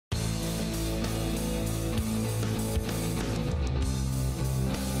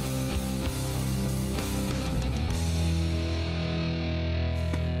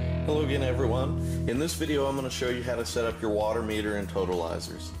Hello again everyone. In this video I'm going to show you how to set up your water meter in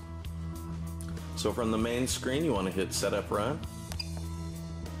Totalizers. So from the main screen you want to hit Setup Run.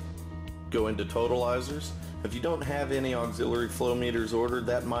 Go into Totalizers. If you don't have any auxiliary flow meters ordered,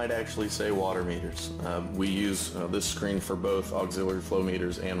 that might actually say water meters. We use this screen for both auxiliary flow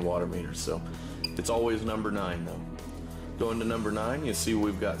meters and water meters, so it's always number 9 though. Go into number 9, you see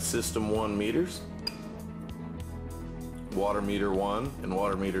we've got System 1 meters, Water Meter 1 and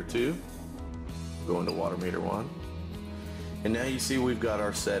Water Meter 2. Go into Water Meter 1. And now you see we've got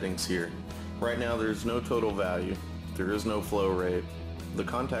our settings here. Right now there's no total value, there is no flow rate. The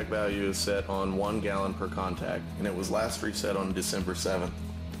contact value is set on 1 gallon per contact, and it was last reset on December 7th.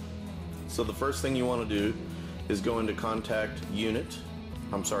 So the first thing you want to do is go into contact value,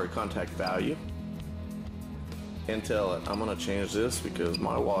 and tell it, I'm going to change this because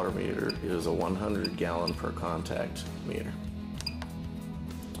my water meter is a 100 gallon per contact meter.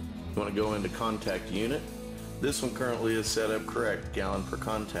 You want to go into contact unit. This one currently is set up correct, gallon per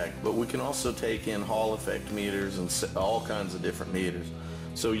contact, but we can also take in Hall effect meters and set all kinds of different meters.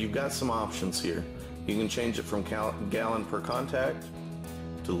 So you've got some options here. You can change it from gallon per contact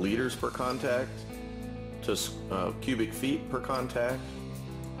to liters per contact to cubic feet per contact,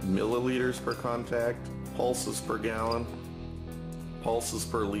 milliliters per contact, pulses per gallon, pulses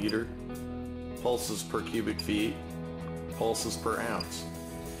per liter, pulses per cubic feet, pulses per ounce,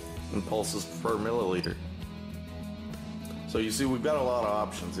 and pulses per milliliter. So you see we've got a lot of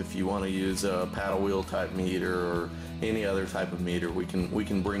options. If you want to use a paddle wheel type meter or any other type of meter, we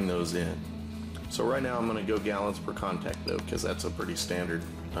can bring those in. So right now I'm going to go gallons per contact though, because that's a pretty standard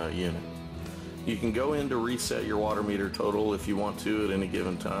unit. You can go in to reset your water meter total if you want to at any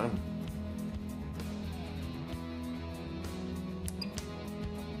given time.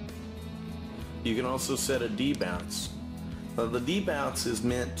 You can also set a debounce. The debounce is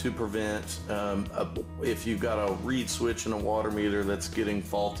meant to prevent if you've got a reed switch in a water meter that's getting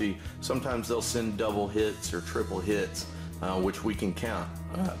faulty. Sometimes they'll send double hits or triple hits, which we can count.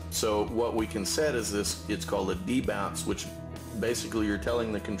 So what we can set is this, it's called a debounce, which basically you're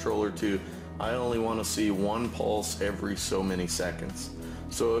telling the controller to, I only want to see one pulse every so many seconds.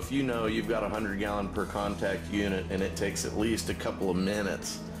 So if you know you've got a 100 gallon per contact unit and it takes at least a couple of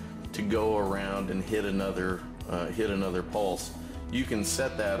minutes to go around and hit another pulse, you can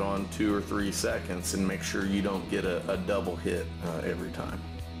set that on 2 or 3 seconds and make sure you don't get a double hit every time.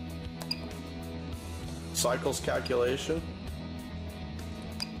 Cycles calculation.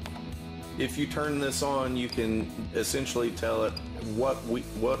 If you turn this on, you can essentially tell it what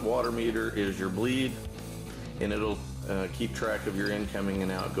water meter is your bleed, and it'll keep track of your incoming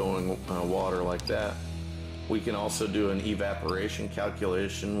and outgoing water like that. We can also do an evaporation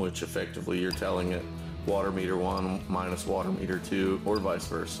calculation, which effectively you're telling it water meter 1 minus water meter 2, or vice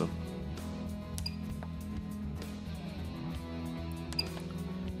versa.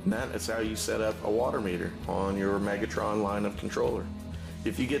 And that is how you set up a water meter on your MegaTron line of controller.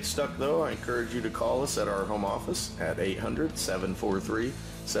 If you get stuck though, I encourage you to call us at our home office at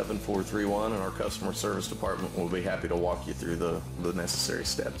 800-743-7431, and our customer service department will be happy to walk you through the necessary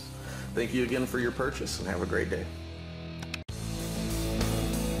steps. Thank you again for your purchase, and have a great day.